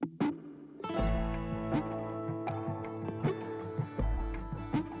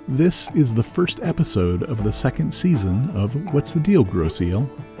This is the first episode of the second season of What's the Deal, Grosse Ile?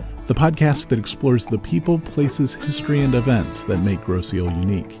 The podcast that explores the people, places, history, and events that make Grosse Ile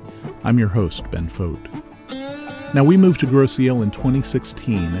unique. I'm your host, Ben Fote. Now, we moved to Grosse Ile in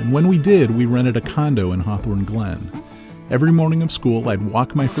 2016, and when we did, we rented a condo in Hawthorne Glen. Every morning of school, I'd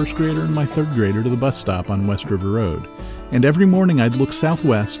walk my first grader and my third grader to the bus stop on West River Road. And every morning, I'd look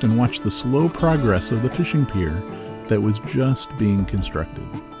southwest and watch the slow progress of the fishing pier that was just being constructed.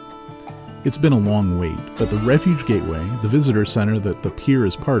 It's been a long wait, but the Refuge Gateway, the visitor center that the pier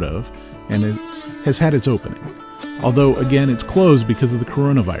is part of, and it has had its opening. Although, again, it's closed because of the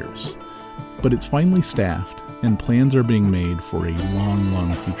coronavirus. But it's finally staffed, and plans are being made for a long,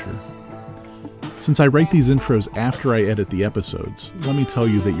 long future. Since I write these intros after I edit the episodes, let me tell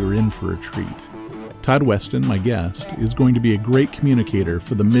you that you're in for a treat. Todd Weston, my guest, is going to be a great communicator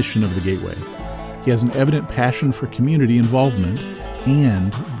for the mission of the Gateway. He has an evident passion for community involvement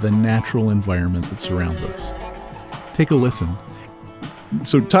and the natural environment that surrounds us. Take a listen.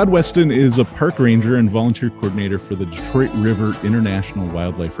 So Todd Weston is a park ranger and volunteer coordinator for the Detroit River International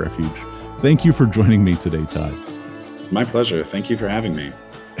Wildlife Refuge. Thank you for joining me today, Todd. My pleasure. Thank you for having me.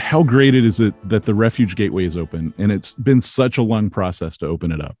 How great is it that the Refuge Gateway is open, and it's been such a long process to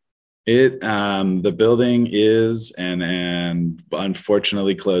open it up? The building is and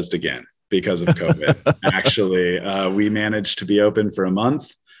unfortunately closed again because of COVID. Actually, we managed to be open for a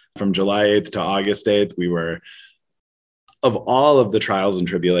month from July 8th to August 8th. We were, of all of the trials and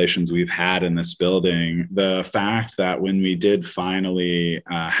tribulations we've had in this building, the fact that when we did finally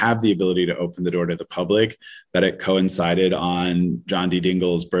have the ability to open the door to the public, that it coincided on John D.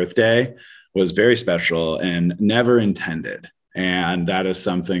 Dingell's birthday was very special and never intended. And that is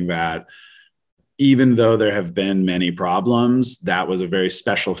something that, even though there have been many problems, that was a very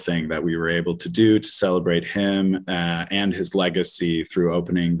special thing that we were able to do to celebrate him and his legacy through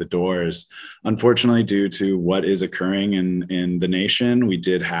opening the doors. Unfortunately, due to what is occurring in the nation, we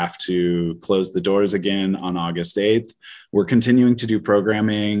did have to close the doors again on August 8th. We're continuing to do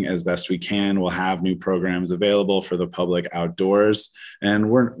programming as best we can. We'll have new programs available for the public outdoors.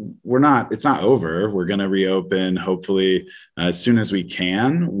 And it's not over. We're going to reopen hopefully as soon as we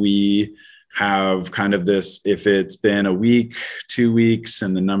can. We have kind of this, if it's been a week, 2 weeks,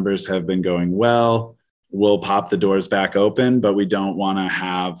 and the numbers have been going well, we'll pop the doors back open, but we don't want to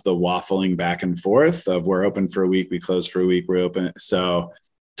have the waffling back and forth of we're open for a week, we close for a week, we're open. So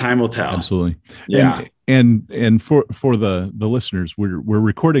time will tell. Absolutely. Yeah. And for the listeners, we're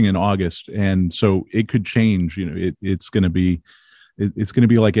recording in August, and so it could change. You know, it's going to be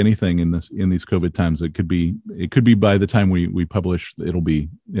like anything in these COVID times. It could be by the time we publish, it'll be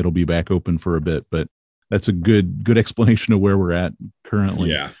back open for a bit, but that's a good explanation of where we're at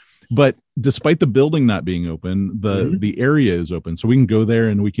currently. Yeah. But despite the building not being open, the area is open, so we can go there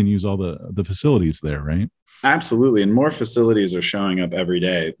and we can use all the facilities there, right? Absolutely. And more facilities are showing up every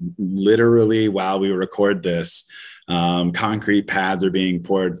day. Literally, while we record this, concrete pads are being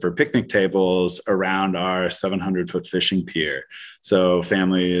poured for picnic tables around our 700-foot fishing pier. So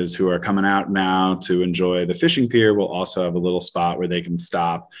families who are coming out now to enjoy the fishing pier will also have a little spot where they can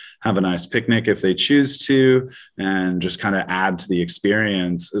stop, have a nice picnic if they choose to, and just kind of add to the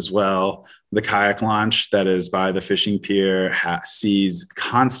experience as well. The kayak launch that is by the fishing pier sees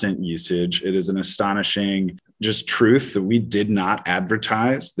constant usage. It is an astonishing just truth that we did not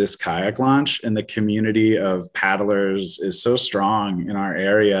advertise this kayak launch, and the community of paddlers is so strong in our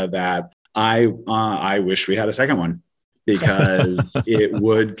area that I wish we had a second one, because it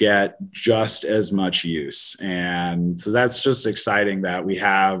would get just as much use. And so that's just exciting that we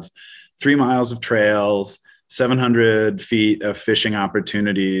have 3 miles of trails, 700 feet of fishing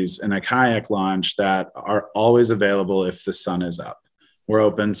opportunities, and a kayak launch that are always available if the sun is up. We're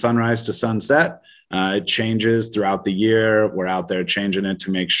open sunrise to sunset. It changes throughout the year. We're out there changing it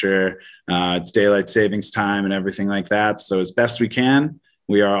to make sure it's daylight savings time and everything like that. So as best we can,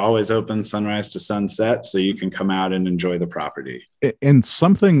 we are always open sunrise to sunset, so you can come out and enjoy the property. And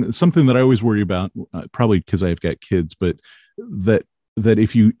something that I always worry about, probably because I've got kids, but that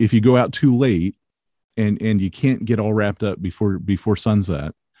if you go out too late and you can't get all wrapped up before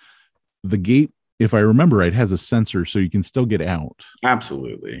sunset, the gate, if I remember right, has a sensor so you can still get out.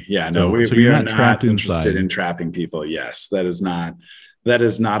 Absolutely. Yeah, no, so we are are not trapped interested inside in trapping people. Yes, that is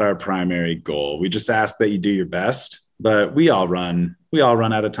not our primary goal. We just ask that you do your best, but we all run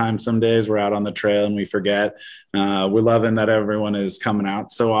out of time. Some days we're out on the trail and we forget. We're loving that everyone is coming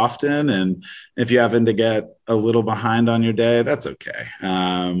out so often. And if you happen to get a little behind on your day, that's okay.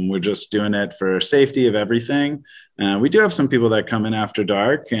 We're just doing it for safety of everything. We do have some people that come in after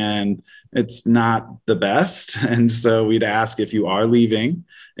dark, and it's not the best. And so we'd ask, if you are leaving,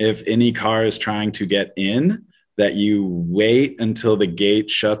 if any car is trying to get in, that you wait until the gate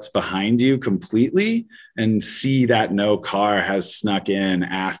shuts behind you completely and see that no car has snuck in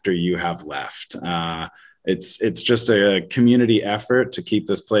after you have left. It's just a community effort to keep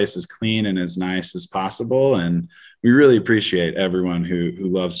this place as clean and as nice as possible. And we really appreciate everyone who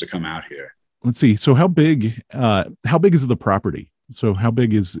loves to come out here. Let's see. So how big is the property? So how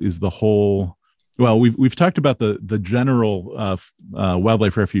big is the whole? Well, we've talked about the general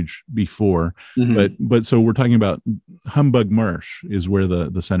wildlife refuge before, mm-hmm. but so we're talking about Humbug Marsh is where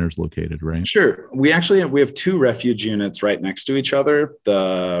the center is located, right? Sure. We have two refuge units right next to each other.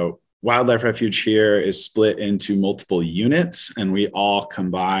 The wildlife refuge here is split into multiple units, and we all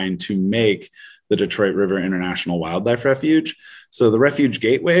combine to make the Detroit River International Wildlife Refuge. So the Refuge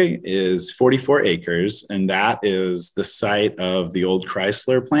Gateway is 44 acres, and that is the site of the old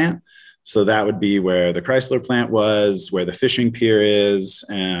Chrysler plant. So that would be where the Chrysler plant was, where the fishing pier is,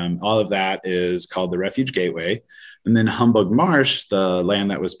 and all of that is called the Refuge Gateway. And then Humbug Marsh, the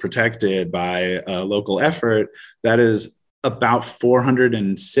land that was protected by a local effort, that is about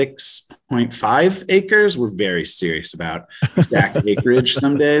 406.5 acres. We're very serious about exact acreage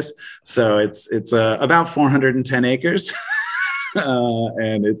some days. So it's about 410 acres.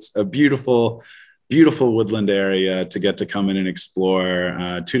 And it's a beautiful woodland area to get to come in and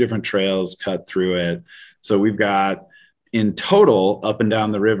explore. Two different trails cut through it. So we've got in total up and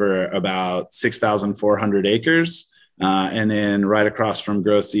down the river about 6,400 acres. And then right across from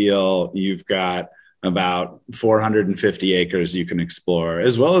Grosse Ile, you've got about 450 acres you can explore,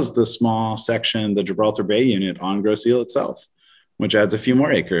 as well as the small section, the Gibraltar Bay unit on Grosse Ile itself, which adds a few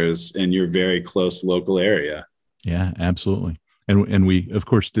more acres in your very close local area. Yeah, absolutely. And we, of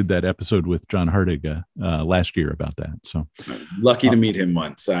course, did that episode with John Hardig last year about that. So lucky to meet him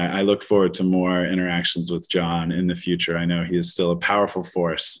once. I look forward to more interactions with John in the future. I know he is still a powerful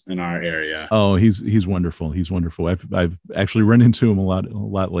force in our area. Oh, he's wonderful. He's wonderful. I've actually run into him a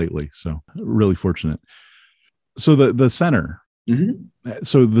lot lately. So really fortunate. So the center. Mm-hmm.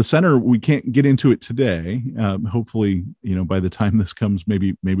 So the center, we can't get into it today. Hopefully, by the time this comes,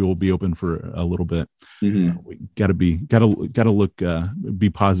 maybe we'll be open for a little bit. Mm-hmm. We gotta look, be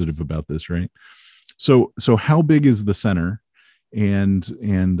positive about this, right? So how big is the center, and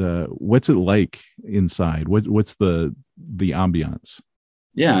what's it like inside? What's the ambiance?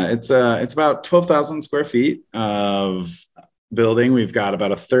 Yeah, it's about 12,000 square feet of building. We've got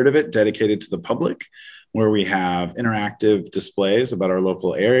about a third of it dedicated to the public, where we have interactive displays about our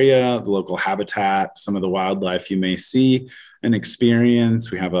local area, the local habitat, some of the wildlife you may see and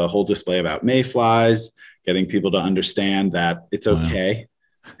experience. We have a whole display about mayflies, getting people to understand that it's okay.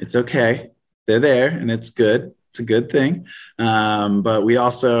 Wow. It's okay. They're there and it's good. It's a good thing. But we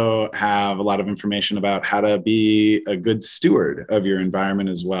also have a lot of information about how to be a good steward of your environment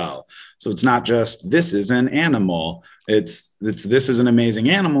as well. So it's not just, this is an animal. It's this is an amazing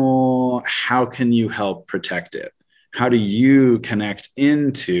animal. How can you help protect it? How do you connect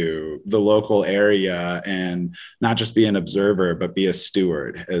into the local area and not just be an observer, but be a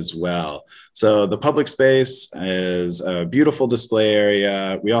steward as well? So the public space is a beautiful display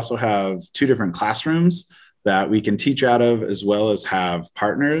area. We also have two different classrooms that we can teach out of, as well as have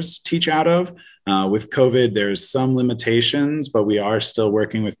partners teach out of. With COVID, there's some limitations, but we are still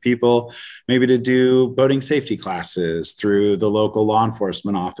working with people maybe to do boating safety classes through the local law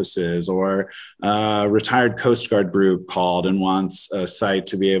enforcement offices, or a retired Coast Guard group called and wants a site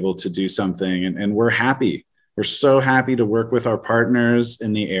to be able to do something. And we're happy. We're so happy to work with our partners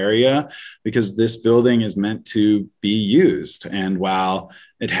in the area, because this building is meant to be used. And while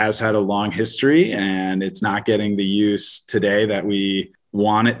it has had a long history and it's not getting the use today that we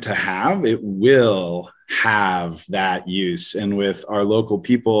want it to have, it will have that use. And with our local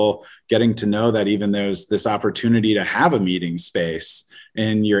people getting to know that even there's this opportunity to have a meeting space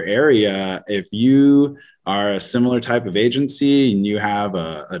in your area, if you are a similar type of agency and you have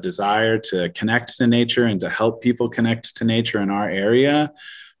a desire to connect to nature and to help people connect to nature in our area,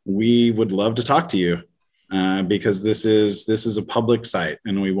 we would love to talk to you. Because this is a public site,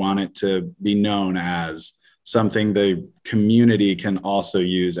 and we want it to be known as something the community can also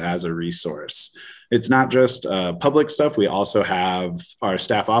use as a resource. It's not just public stuff. We also have our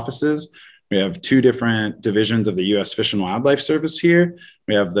staff offices We have two different divisions of the U.S. Fish and Wildlife Service here.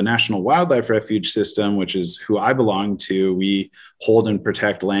 We have the National Wildlife Refuge System, which is who I belong to. We hold and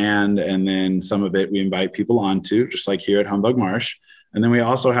protect land, and then some of it we invite people onto, just like here at Humbug Marsh. And then we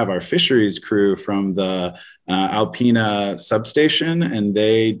also have our fisheries crew from the Alpena substation, and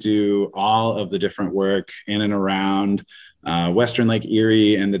they do all of the different work in and around Western Lake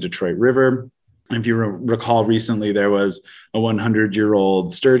Erie and the Detroit River. If you recall, recently there was a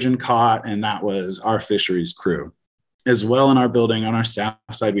 100-year-old sturgeon caught, and that was our fisheries crew. As well, in our building on our staff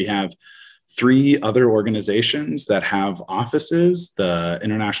side, we have 3 other organizations that have offices: the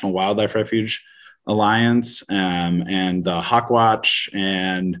International Wildlife Refuge Alliance, and the Hawkwatch,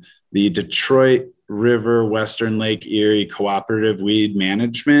 and the Detroit River Western Lake Erie Cooperative Weed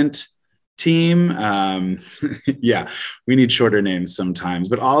Management Team. Yeah, we need shorter names sometimes,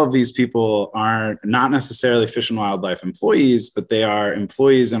 but all of these people are not necessarily Fish and Wildlife employees, but they are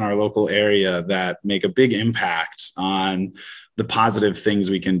employees in our local area that make a big impact on the positive things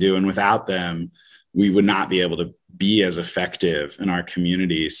we can do. And without them, we would not be able to be as effective in our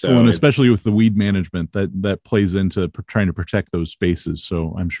community. So, and especially with the weed management, that plays into trying to protect those spaces.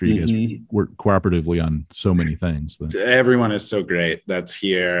 So I'm sure you guys work cooperatively on so many things. Everyone is so great that's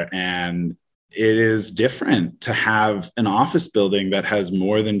here. And it is different to have an office building that has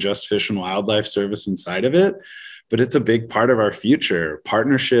more than just Fish and Wildlife Service inside of it, but it's a big part of our future.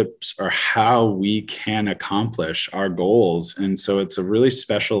 Partnerships are how we can accomplish our goals. And so it's a really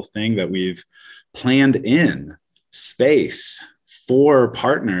special thing that we've planned in space for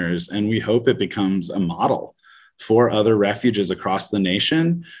partners, and we hope it becomes a model for other refuges across the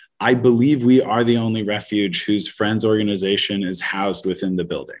nation. I believe we are the only refuge whose Friends organization is housed within the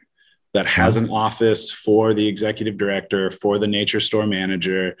building, that has an office for the executive director, for the nature store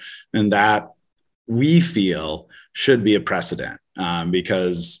manager, and that we feel should be a precedent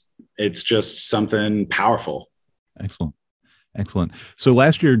because it's just something powerful. Excellent. So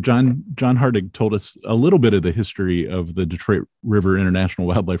last year, John Hardig told us a little bit of the history of the Detroit River International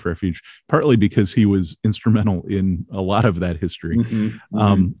Wildlife Refuge, partly because he was instrumental in a lot of that history,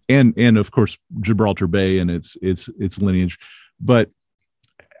 and of course Gibraltar Bay and its lineage. But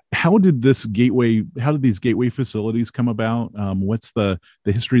how did these gateway facilities come about? What's the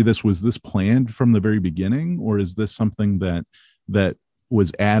history of this? Was this planned from the very beginning, or is this something that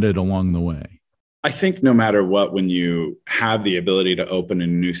was added along the way? I think no matter what, when you have the ability to open a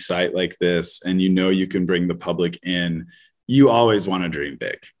new site like this and you can bring the public in, you always want to dream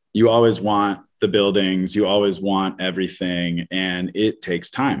big. You always want the buildings, you always want everything, and it takes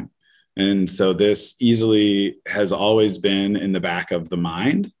time. And so this easily has always been in the back of the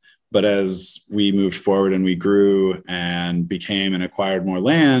mind. But as we moved forward and we grew and became and acquired more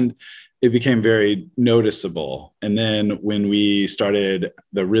land, it became very noticeable. And then when we started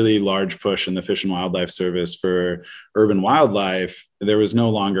the really large push in the Fish and Wildlife Service for urban wildlife, there was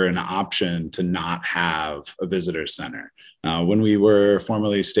no longer an option to not have a visitor center. When we were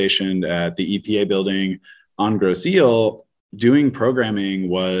formerly stationed at the EPA building on Grosse Ile, doing programming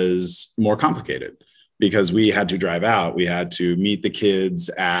was more complicated because we had to drive out. We had to meet the kids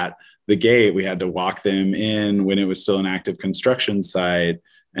at the gate. We had to walk them in when it was still an active construction site.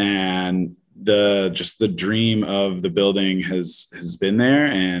 And the dream of the building has been there,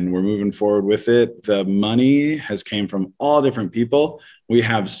 and we're moving forward with it. The money has came from all different people. We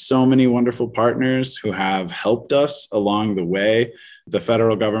have so many wonderful partners who have helped us along the way. The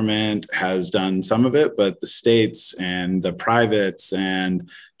federal government has done some of it, but the states and the privates and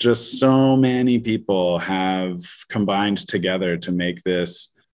just so many people have combined together to make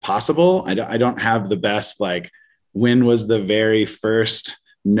this possible. I don't have the best, when was the very first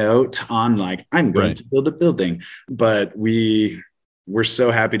note on I'm going to build a building, but we're so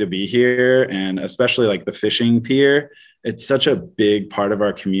happy to be here. And especially the fishing pier, it's such a big part of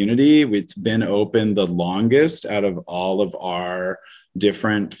our community. It's been open the longest out of all of our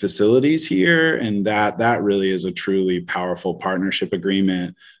different facilities here. And that really is a truly powerful partnership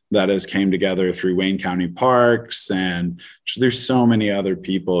agreement that has came together through Wayne County Parks. And there's so many other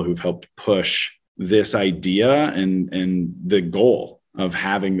people who've helped push this idea and the goal of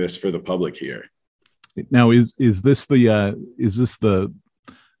having this for the public here. Now, is this the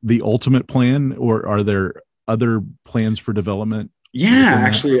ultimate plan, or are there other plans for development? Yeah,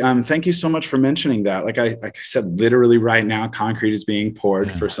 actually, thank you so much for mentioning that. Like I said, literally right now, concrete is being poured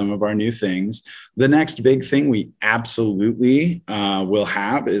for some of our new things. The next big thing we absolutely will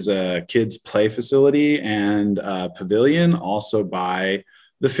have is a kids' play facility and a pavilion, also by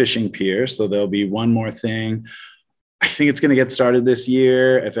the fishing pier. So there'll be one more thing. I think it's going to get started this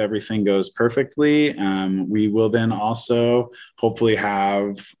year if everything goes perfectly. We will then also hopefully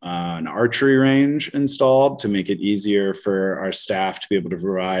have an archery range installed to make it easier for our staff to be able to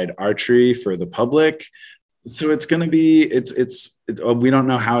provide archery for the public. So it's going to be, we don't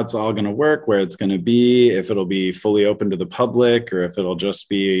know how it's all going to work, where it's going to be, if it'll be fully open to the public or if it'll just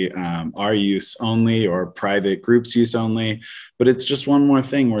be our use only or private groups use only. But it's just one more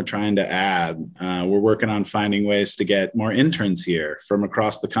thing we're trying to add. We're working on finding ways to get more interns here from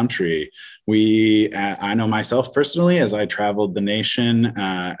across the country. I know myself personally, as I traveled the nation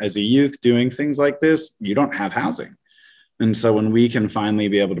as a youth doing things like this, you don't have housing. And so when we can finally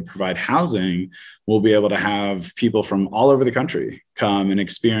be able to provide housing, we'll be able to have people from all over the country come and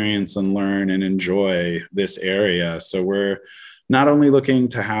experience and learn and enjoy this area. So we're not only looking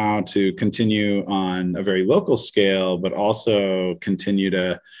to how to continue on a very local scale, but also continue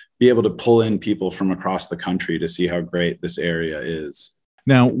to be able to pull in people from across the country to see how great this area is.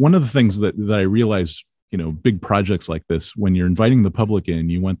 Now, one of the things that I realize, big projects like this, when you're inviting the public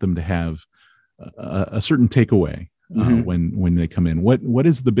in, you want them to have a certain takeaway. When they come in, what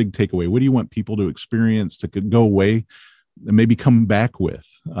is the big takeaway? What do you want people to experience, to go away and maybe come back with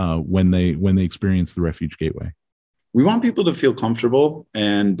when they experience the Refuge Gateway? We want people to feel comfortable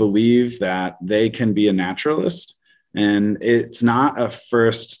and believe that they can be a naturalist. And it's not a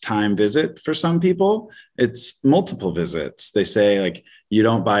first time visit for some people. It's multiple visits. They say, like, you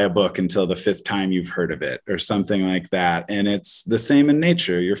don't buy a book until the fifth time you've heard of it or something like that. And it's the same in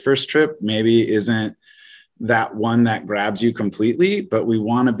nature. Your first trip maybe isn't that one that grabs you completely, but we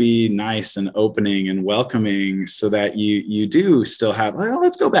want to be nice and opening and welcoming so that you do still have, like, oh,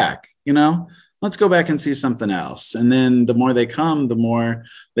 let's go back, let's go back and see something else. And then the more they come, the more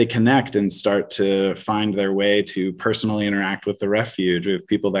they connect and start to find their way to personally interact with the refuge. We have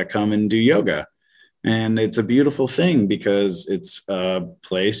people that come and do yoga. And it's a beautiful thing because it's a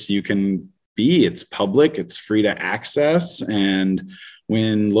place you can be. It's public, it's free to access. And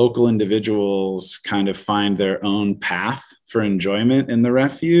when local individuals kind of find their own path for enjoyment in the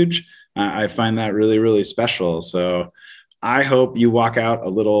refuge, I find that really, really special. So I hope you walk out a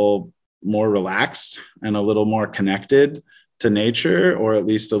little more relaxed and a little more connected to nature, or at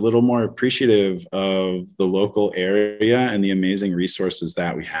least a little more appreciative of the local area and the amazing resources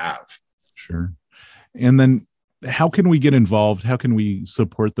that we have. Sure. And then how can we get involved? How can we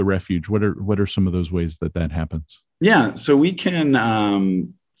support the refuge? What are some of those ways that happens? Yeah, so we can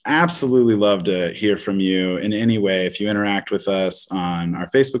absolutely love to hear from you in any way. If you interact with us on our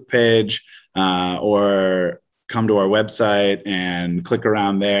Facebook page or come to our website and click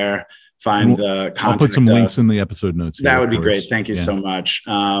around there, find the contact. I'll put some links in the episode notes here, that would be great. Thank you so much.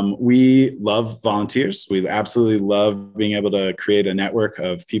 We love volunteers. We absolutely love being able to create a network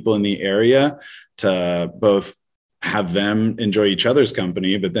of people in the area to both have them enjoy each other's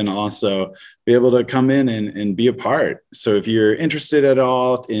company, but then also be able to come in and be a part. So if you're interested at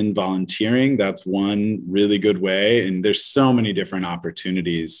all in volunteering, that's one really good way. And there's so many different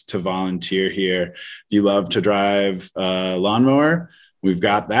opportunities to volunteer here. If you love to drive a lawnmower, we've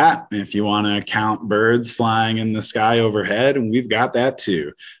got that. If you want to count birds flying in the sky overhead, and we've got that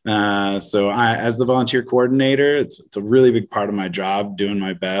too. So I, as the volunteer coordinator, it's a really big part of my job, doing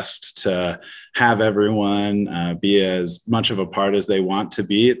my best to have everyone be as much of a part as they want to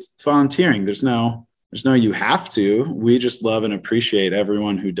be. It's volunteering. There's no you have to. We just love and appreciate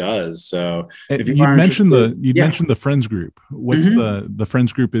everyone who does. So if you mentioned the Friends group. What's the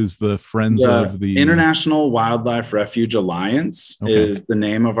Friends group? Is the Friends of the International Wildlife Refuge Alliance is the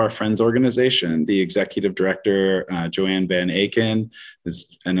name of our Friends organization. The executive director, Joanne Van Aken,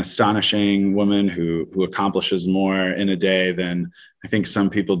 is an astonishing woman who accomplishes more in a day than I think some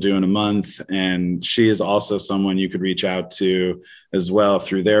people do in a month. And she is also someone you could reach out to as well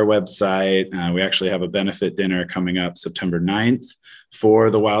through their website. We actually have a benefit dinner coming up September 9th for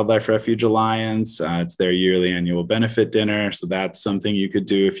the Wildlife Refuge Alliance. It's their yearly annual benefit dinner. So that's something you could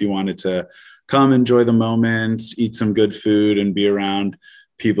do if you wanted to come enjoy the moment, eat some good food, and be around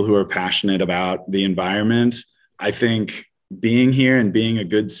people who are passionate about the environment. I think being here and being a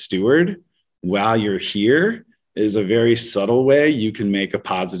good steward while you're here is a very subtle way you can make a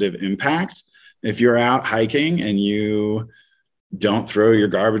positive impact. If you're out hiking and you don't throw your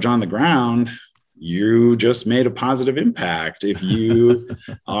garbage on the ground, you just made a positive impact. If you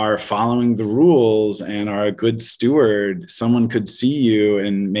are following the rules and are a good steward, someone could see you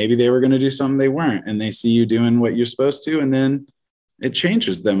and maybe they were going to do something they weren't, and they see you doing what you're supposed to, and then it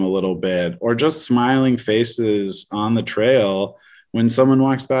changes them a little bit. Or just smiling faces on the trail. When someone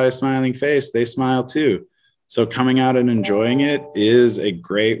walks by a smiling face, they smile too. So coming out and enjoying it is a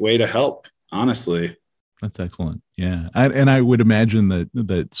great way to help, honestly. That's excellent. Yeah. And I would imagine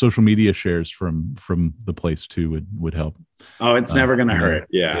that social media shares from the place too would help. Oh, it's never going to hurt.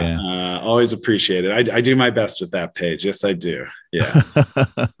 Yeah. Always appreciate it. I do my best with that page. Yes, I do. Yeah.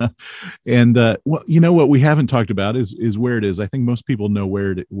 And well, what we haven't talked about is where it is. I think most people know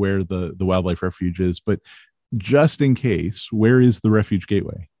where the wildlife refuge is, but just in case, where is the Refuge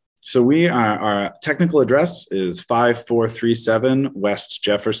Gateway? So our technical address is 5437 West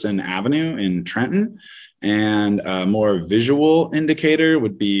Jefferson Avenue in Trenton. And a more visual indicator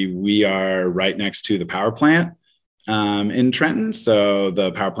would be we are right next to the power plant in Trenton. So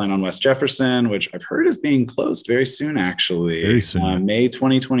the power plant on West Jefferson, which I've heard is being closed very soon, actually. Very soon. May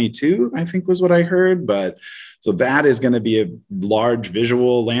 2022, I think was what I heard. But so that is going to be a large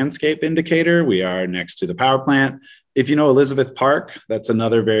visual landscape indicator. We are next to the power plant. If you know Elizabeth Park, that's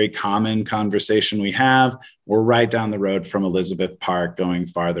another very common conversation we have. We're right down the road from Elizabeth Park going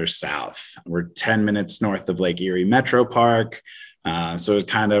farther south. We're 10 minutes north of Lake Erie Metro Park. So it's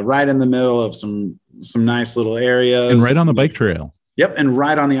kind of right in the middle of some nice little areas. And right on the bike trail. Yep. And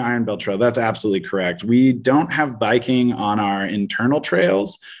right on the Iron Belt Trail. That's absolutely correct. We don't have biking on our internal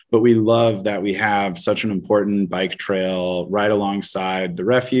trails, but we love that we have such an important bike trail right alongside the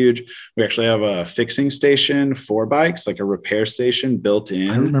refuge. We actually have a fixing station for bikes, like a repair station built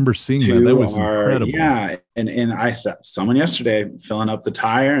in. I remember seeing that. That was incredible. Yeah. And I saw someone yesterday filling up the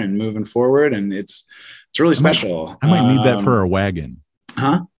tire and moving forward. And it's really special. I might need that for a wagon.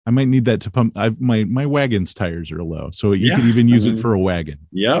 Huh? I might need that to pump. My wagon's tires are low, so you could even use it for a wagon.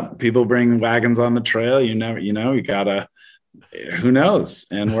 Yep, people bring wagons on the trail. You gotta. Who knows?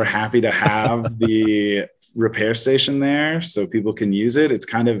 And we're happy to have the repair station there, so people can use it. It's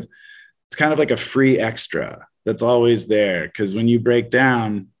kind of like a free extra that's always there, because when you break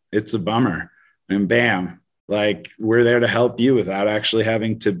down, it's a bummer, and bam, like we're there to help you without actually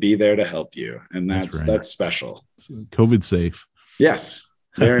having to be there to help you, and that's special. COVID safe. Yes.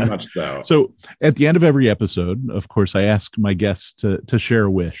 Very much so. So at the end of every episode, of course, I ask my guests to share a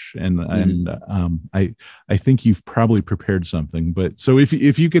wish, and I think you've probably prepared something. But so if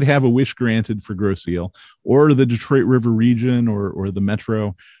you could have a wish granted for Grosse Ile or the Detroit River region or the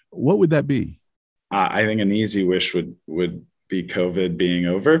Metro, what would that be? I think an easy wish would be COVID being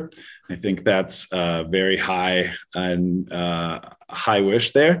over. I think that's a very high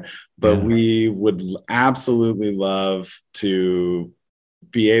wish there, but we would absolutely love to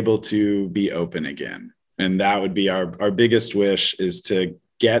be able to be open again. And that would be our biggest wish, is to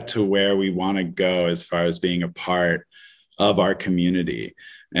get to where we want to go as far as being a part of our community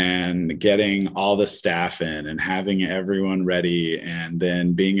and getting all the staff in and having everyone ready, and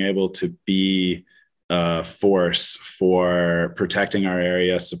then being able to be a force for protecting our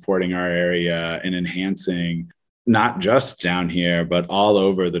area, supporting our area, and enhancing not just down here, but all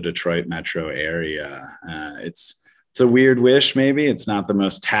over the Detroit metro area. It's a weird wish. Maybe it's not the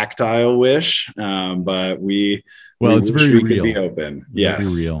most tactile wish, but it's very real. Could be open. Yes,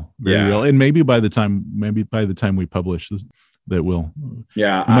 very real, real. And maybe by the time we publish this, that will,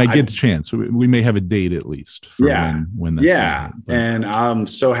 might get a chance. We may have a date at least for when that's going. And I'm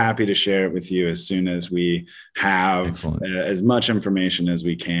so happy to share it with you as soon as we have as much information as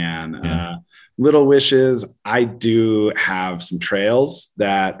we can. Little wishes. I do have some trails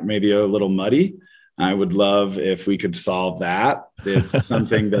that maybe are a little muddy. I would love if we could solve that. It's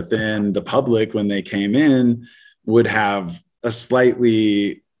something that then the public, when they came in, would have a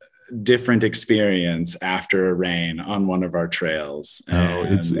slightly different experience after a rain on one of our trails.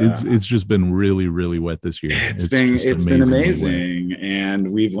 It's just been really, really wet this year. It's been amazing.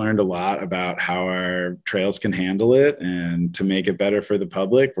 And we've learned a lot about how our trails can handle it, and to make it better for the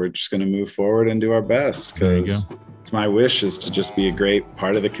public, we're just going to move forward and do our best, because it's my wish is to just be a great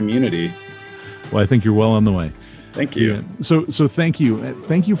part of the community. Well, I think you're well on the way. Thank you. Yeah. So thank you.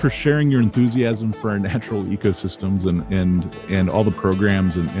 Thank you for sharing your enthusiasm for our natural ecosystems and all the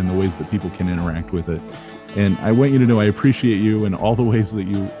programs and the ways that people can interact with it. And I want you to know I appreciate you and all the ways that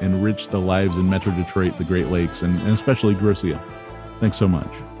you enrich the lives in Metro Detroit, the Great Lakes, and especially Grosse Ile. Thanks so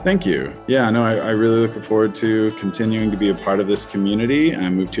much. Thank you. Yeah, no, I really look forward to continuing to be a part of this community. I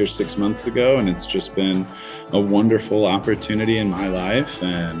moved here 6 months ago, and it's just been a wonderful opportunity in my life.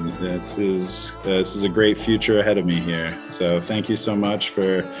 And this is a great future ahead of me here. So thank you so much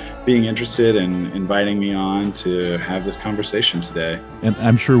for being interested and inviting me on to have this conversation today. And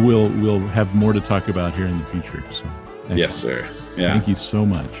I'm sure we'll have more to talk about here in the future. So yes, sir. Yeah. Thank you so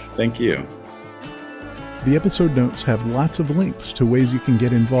much. Thank you. The episode notes have lots of links to ways you can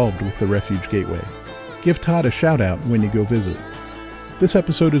get involved with the Refuge Gateway. Give Todd a shout out when you go visit. This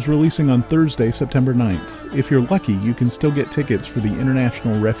episode is releasing on Thursday, September 9th. If you're lucky, you can still get tickets for the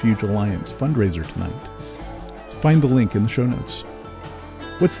International Refuge Alliance fundraiser tonight. Find the link in the show notes.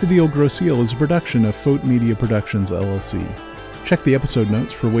 What's the Deal, Grosse Ile is a production of Fote Media Productions, LLC. Check the episode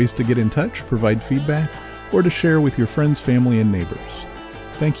notes for ways to get in touch, provide feedback, or to share with your friends, family, and neighbors.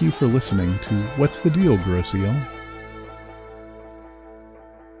 Thank you for listening to What's the Deal, Grosse Ile?